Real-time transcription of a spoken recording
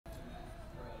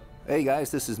Hey guys,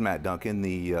 this is Matt Duncan,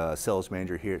 the sales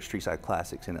manager here at Streetside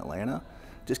Classics in Atlanta.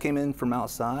 Just came in from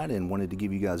outside and wanted to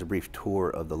give you guys a brief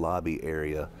tour of the lobby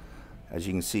area. As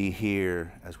you can see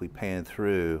here, as we pan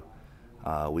through,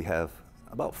 we have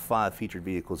about 5 featured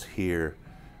vehicles here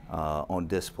on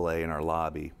display in our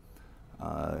lobby.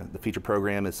 The feature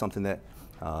program is something that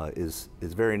is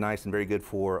very nice and very good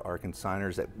for our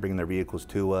consigners that bring their vehicles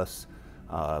to us.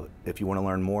 If you want to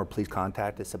learn more, please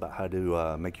contact us about how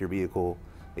to make your vehicle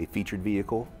a featured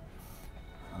vehicle.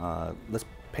 Let's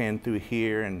pan through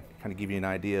here and kind of give you an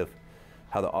idea of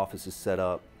how the office is set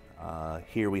up.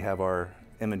 Here we have our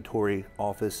inventory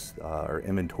office. Our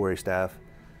inventory staff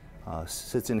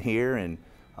sits in here and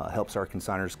helps our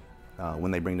consigners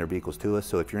when they bring their vehicles to us.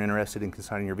 So if you're interested in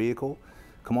consigning your vehicle,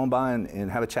 come on by and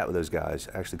have a chat with those guys.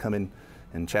 Actually come in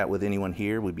and chat with anyone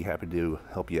here. We'd be happy to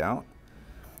help you out.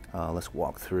 Let's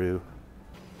walk through.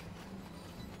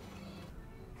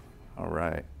 All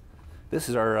right, this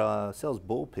is our sales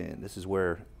bullpen. This is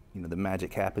where the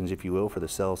magic happens, if you will, for the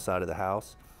sales side of the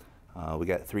house. We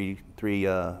got three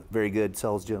very good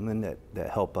sales gentlemen that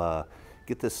help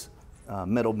get this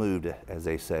metal moved, as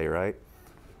they say, right?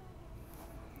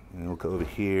 And we'll go over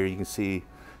here. You can see,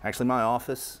 actually, my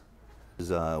office is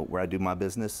where I do my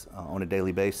business on a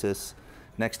daily basis.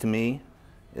 Next to me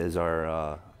is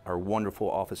our wonderful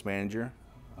office manager.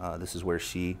 This is where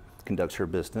she conducts her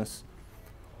business.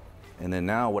 And then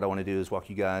now what I want to do is walk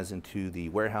you guys into the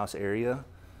warehouse area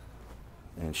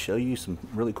and show you some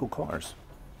really cool cars.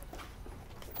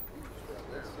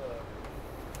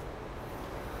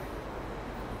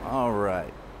 All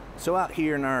right, so out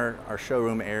here in our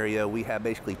showroom area, we have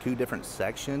basically 2 different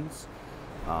sections.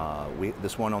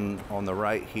 This one on the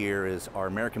right here is our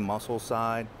American Muscle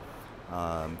side.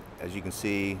 As you can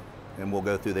see, and we'll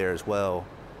go through there as well,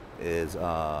 is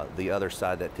the other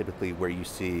side that typically where you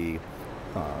see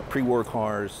pre-war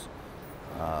cars,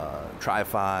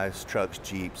 Tri-Fis, trucks,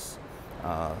 Jeeps.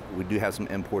 We do have some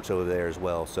imports over there as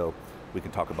well, so we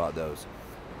can talk about those.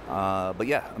 But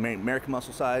yeah, I mean, American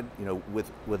Muscle side,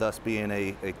 with us being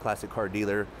a classic car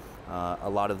dealer, a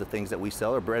lot of the things that we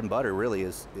sell, our bread and butter really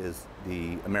is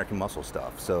the American Muscle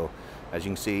stuff. So as you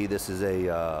can see, this is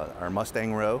our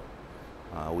Mustang row.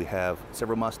 We have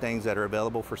several Mustangs that are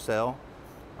available for sale.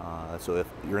 So if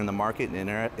you're in the market and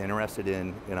interested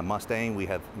in a Mustang, we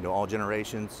have all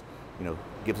generations.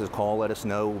 Give us a call, let us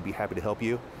know. We'll be happy to help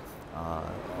you.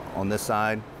 On this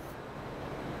side,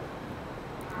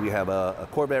 we have a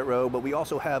Corvette row, but we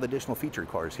also have additional featured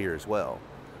cars here as well.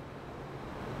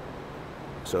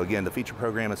 So again, the feature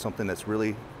program is something that's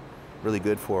really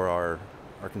good for our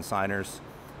consigners.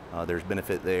 There's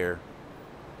benefit there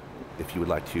if you would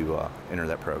like to enter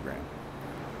that program.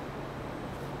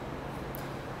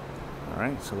 All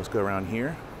right, so let's go around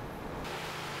here.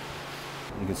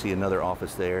 You can see another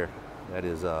office there. That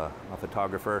is a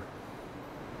photographer.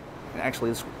 And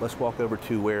actually, let's walk over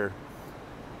to where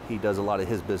he does a lot of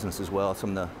his business as well.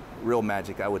 Some of the real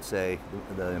magic, I would say,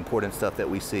 the important stuff that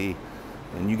we see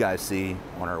and you guys see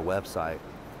on our website.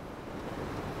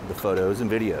 The photos and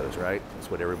videos, right?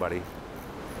 That's what everybody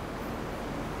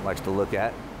likes to look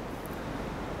at.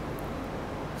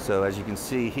 So as you can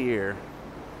see here,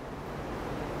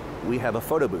 we have a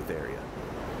photo booth area.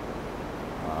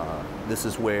 This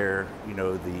is where,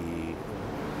 the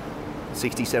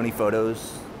 60, 70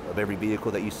 photos of every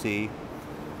vehicle that you see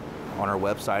on our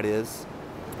website is.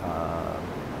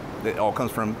 It all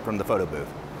comes from the photo booth.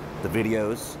 The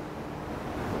videos,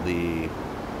 the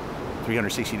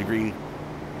 360-degree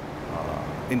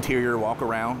interior walk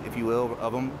around, if you will,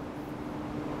 of them.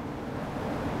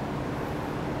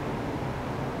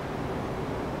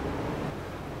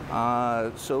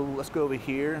 So let's go over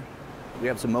here. We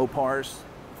have some Mopars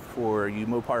for you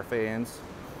Mopar fans.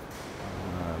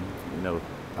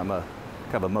 I'm a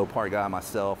kind of a Mopar guy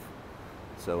myself,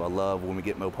 so I love when we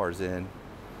get Mopars in.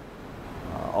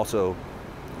 Also,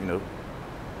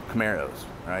 Camaros,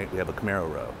 right? We have a Camaro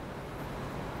row.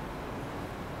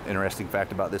 Interesting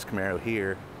fact about this Camaro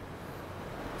here,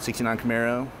 69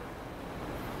 Camaro,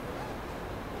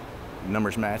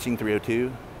 numbers matching,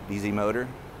 302, DZ motor.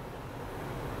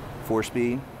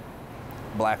 4-speed,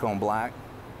 black on black,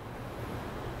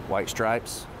 white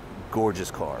stripes,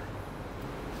 gorgeous car.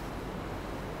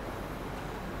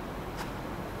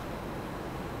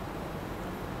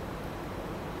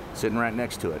 Sitting right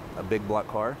next to it, a big block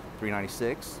car,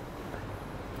 396.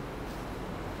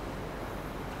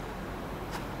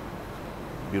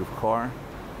 Beautiful car.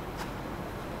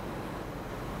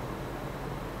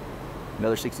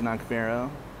 Another 69 Camaro.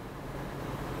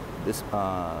 This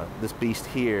beast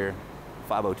here,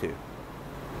 502.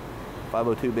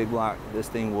 502 big block. This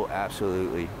thing will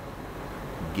absolutely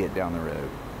get down the road.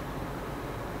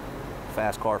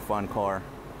 Fast car, fun car.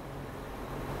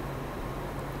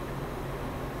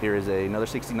 Here is another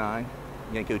 69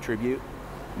 Yenko Tribute,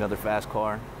 another fast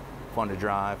car, fun to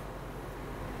drive.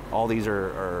 All these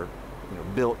are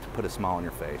built to put a smile on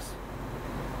your face.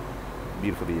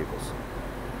 Beautiful vehicles.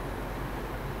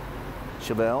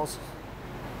 Chevelles,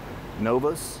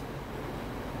 Novas.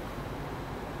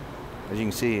 As you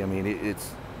can see, I mean,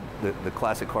 it's the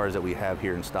classic cars that we have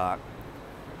here in stock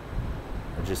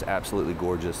are just absolutely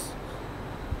gorgeous.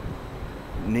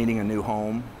 Needing a new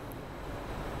home.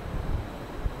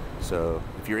 So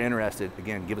if you're interested,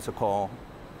 again, give us a call.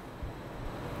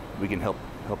 We can help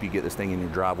you get this thing in your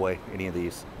driveway, any of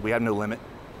these. We have no limit.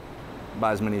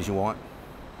 Buy as many as you want.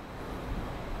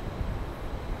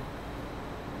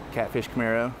 Catfish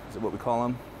Camaro, is that what we call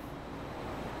them?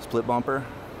 Split bumper.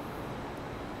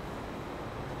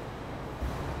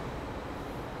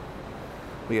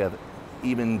 We have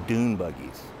even dune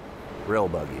buggies, rail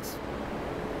buggies.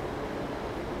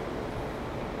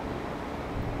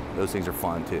 Those things are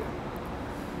fun too.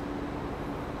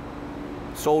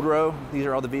 Sold row, these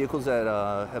are all the vehicles that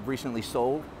have recently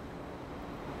sold.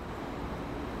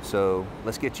 So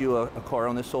let's get you a car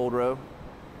on this sold row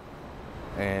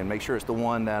and make sure it's the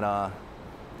one that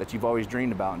you've always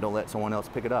dreamed about, and don't let someone else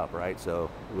pick it up, right?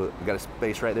 So we've got a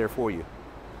space right there for you.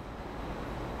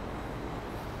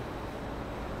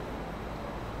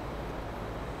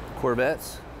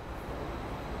 Corvettes.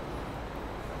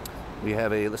 We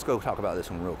have let's go talk about this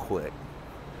one real quick.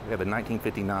 We have a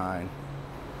 1959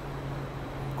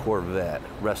 Corvette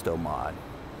Resto Mod.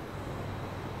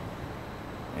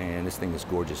 And this thing is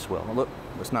gorgeous as well. Look,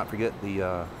 let's not forget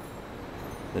the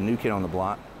new kid on the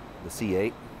block, the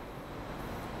C8.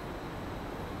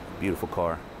 Beautiful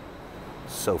car.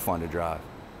 So fun to drive.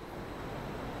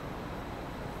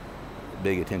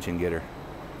 Big attention getter.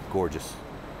 Gorgeous.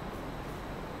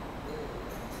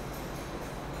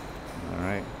 All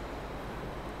right.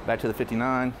 Back to the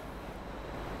 59.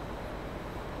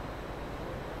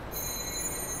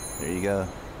 There you go.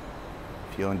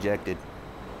 Fuel injected.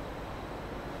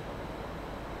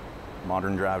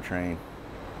 Modern drivetrain.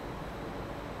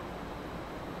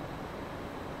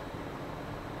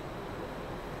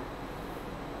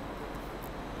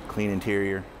 Clean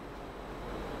interior.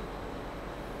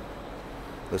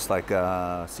 Looks like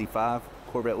C5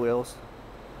 Corvette wheels.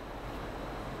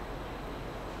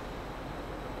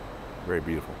 Very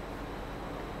beautiful.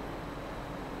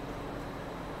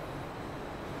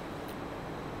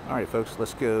 All right, folks,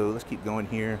 let's keep going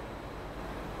here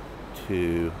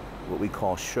to what we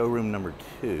call showroom number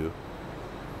 2.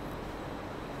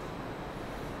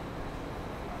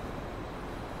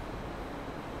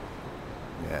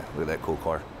 Yeah, look at that cool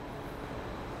car.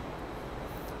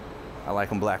 I like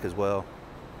them black as well.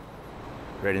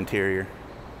 Red interior.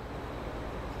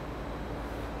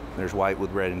 There's white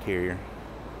with red interior.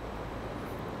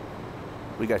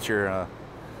 We got your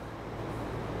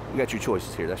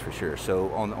choices here, that's for sure.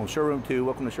 So on showroom 2,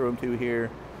 welcome to showroom 2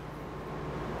 here.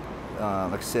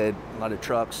 Like I said, a lot of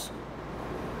trucks,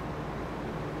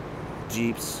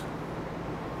 Jeeps.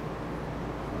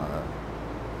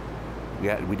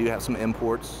 We do have some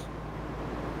imports.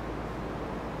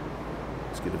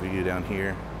 Let's get a view down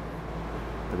here.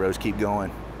 The rows keep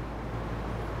going.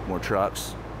 More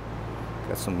trucks.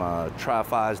 Got some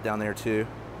Tri-Fis down there too.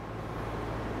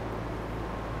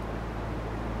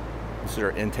 This is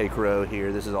our intake row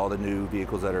here. This is all the new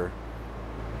vehicles that are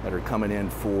coming in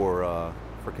for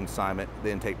consignment,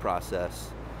 the intake process,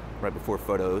 right before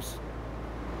photos.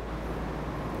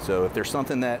 So if there's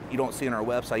something that you don't see on our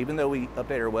website, even though we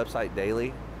update our website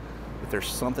daily, if there's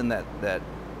something that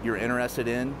you're interested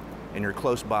in and you're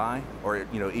close by, or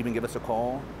even give us a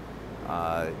call,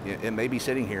 it may be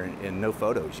sitting here in no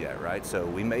photos yet, right? So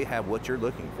we may have what you're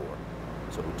looking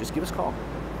for. So just give us a call.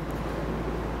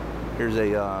 Here's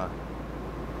a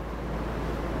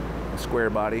square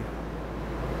body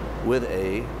with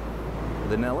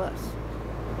an LS.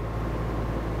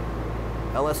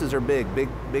 LSs are big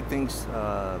things.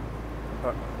 Of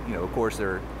course,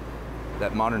 they're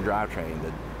that modern drivetrain.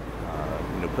 That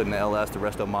putting the LS, the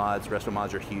Resto Mods. Resto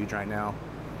Mods are huge right now,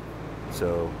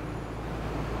 so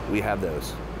we have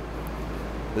those.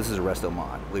 This is a Resto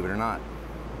Mod, believe it or not.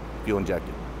 Fuel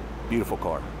injected. Beautiful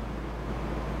car.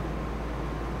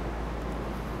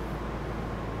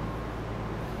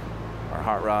 Our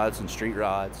hot rods and street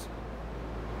rods.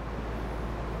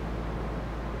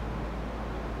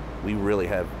 We really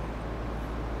have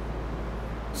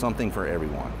something for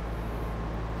everyone.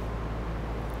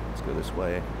 Let's go this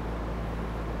way.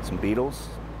 Some Beetles,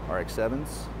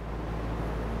 RX-7s.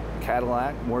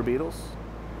 Cadillac, more Beetles.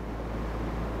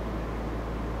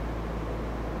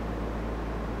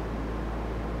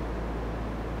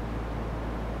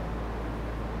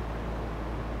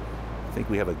 I think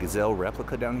we have a Gazelle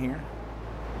replica down here.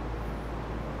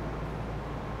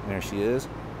 There she is.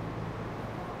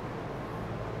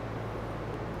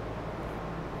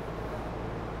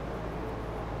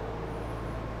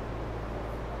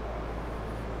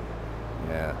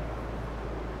 Yeah.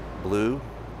 Blue,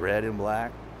 red and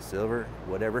black, silver,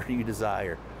 whatever you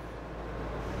desire.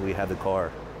 We have the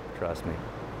car, trust me.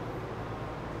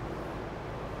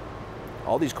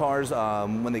 All these cars,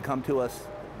 when they come to us,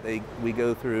 they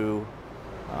go through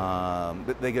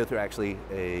actually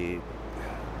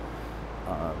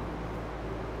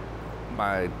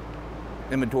my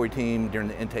inventory team during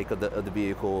the intake of the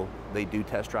vehicle. They do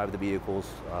test drive the vehicles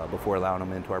before allowing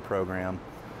them into our program.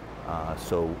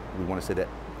 So we want to say that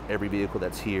every vehicle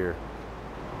that's here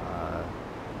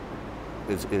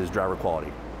is driver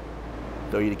quality.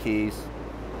 Throw you the keys,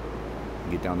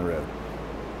 and get down the road.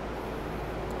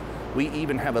 We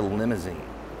even have a limousine,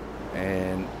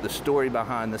 and the story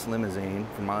behind this limousine,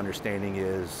 from my understanding,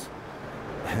 is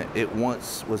it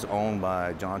once was owned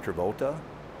by John Travolta.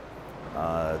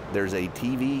 There's a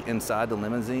TV inside the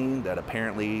limousine that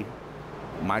apparently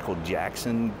Michael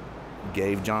Jackson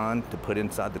gave John to put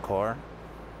inside the car.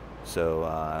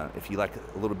 So if you like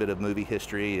a little bit of movie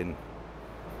history and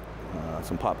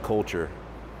some pop culture,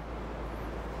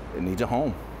 it needs a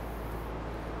home.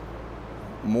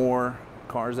 More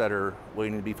cars that are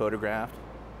waiting to be photographed.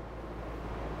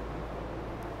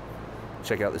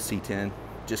 Check out the C10,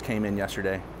 just came in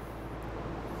yesterday.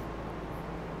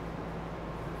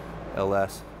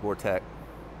 LS, Vortec,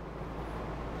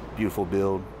 beautiful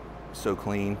build, so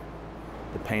clean.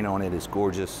 The paint on it is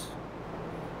gorgeous.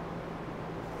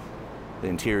 The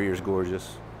interior is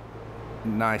gorgeous.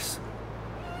 Nice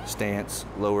stance,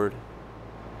 lowered.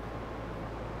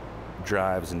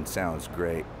 Drives and sounds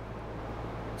great.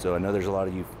 So I know there's a lot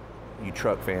of you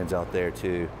truck fans out there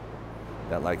too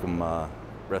that like them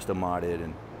resto modded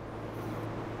and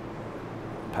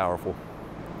powerful.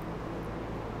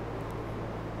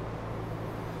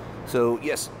 So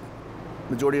yes,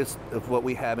 majority of what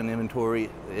we have in inventory,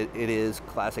 it is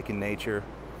classic in nature.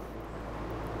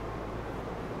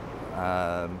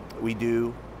 We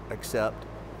do accept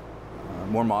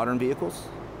more modern vehicles,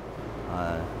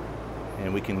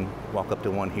 and we can walk up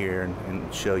to one here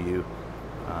and show you.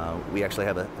 We actually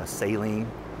have a Saline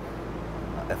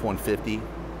F-150,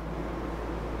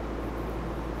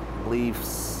 I believe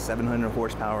 700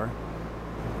 horsepower,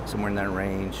 somewhere in that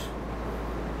range.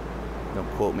 Don't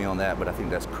quote me on that, but I think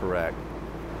that's correct.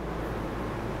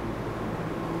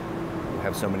 We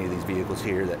have so many of these vehicles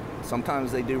here that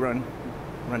sometimes they do run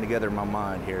together in my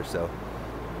mind here, so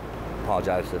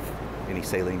apologize if any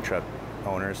Saline truck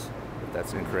owners, if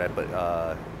that's incorrect,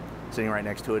 but sitting right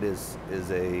next to it is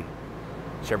a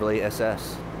Chevrolet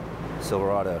SS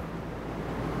Silverado.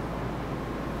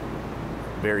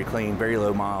 Very clean, very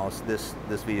low miles. This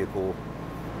vehicle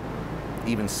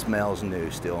even smells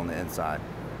new still on the inside.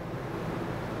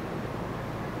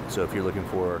 So if you're looking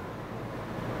for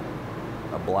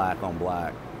a black on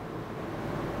black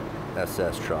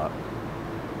SS truck,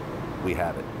 we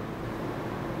have it.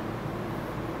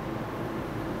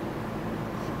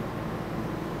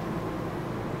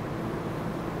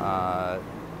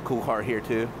 Cool car here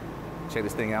too. Check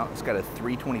this thing out. It's got a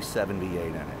 327 V8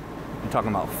 in it. I'm talking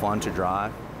about fun to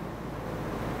drive.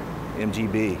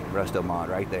 MGB resto mod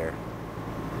right there.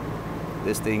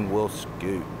 This thing will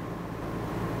scoot.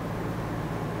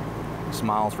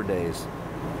 Smiles for days.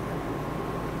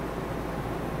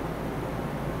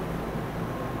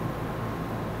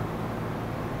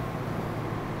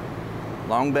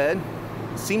 Long bed,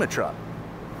 SEMA truck.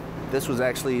 This was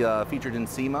actually featured in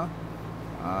SEMA,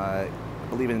 I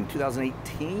believe in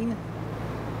 2018,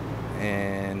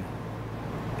 and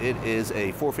it is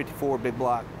a 454 big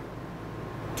block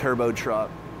turbo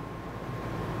truck.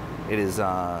 It is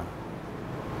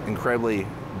incredibly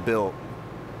built,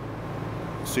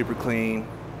 super clean.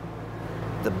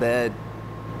 The bed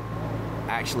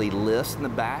actually lifts in the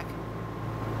back,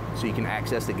 so you can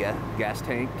access the gas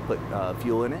tank to put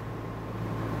fuel in it.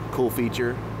 Cool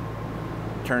feature.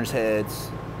 Turns heads.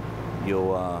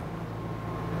 You'll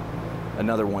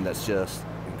another one that's just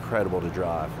incredible to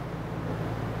drive.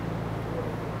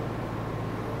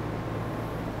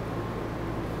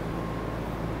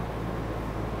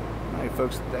 All right,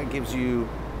 folks, that gives you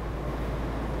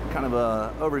kind of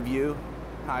a overview,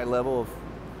 high level of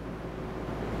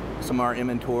some of our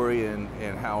inventory and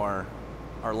how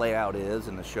our layout is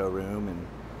in the showroom. And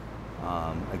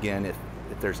again, if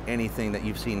there's anything that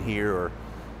you've seen here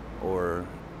or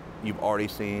you've already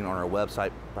seen on our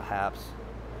website perhaps,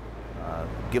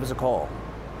 give us a call.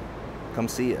 Come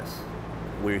see us.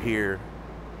 We're here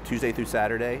Tuesday through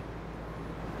Saturday,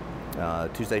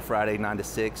 Tuesday, Friday, 9 to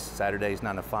 6, Saturdays,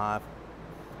 9 to 5.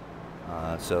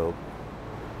 So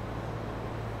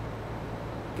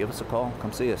give us a call,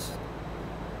 come see us.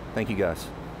 Thank you guys.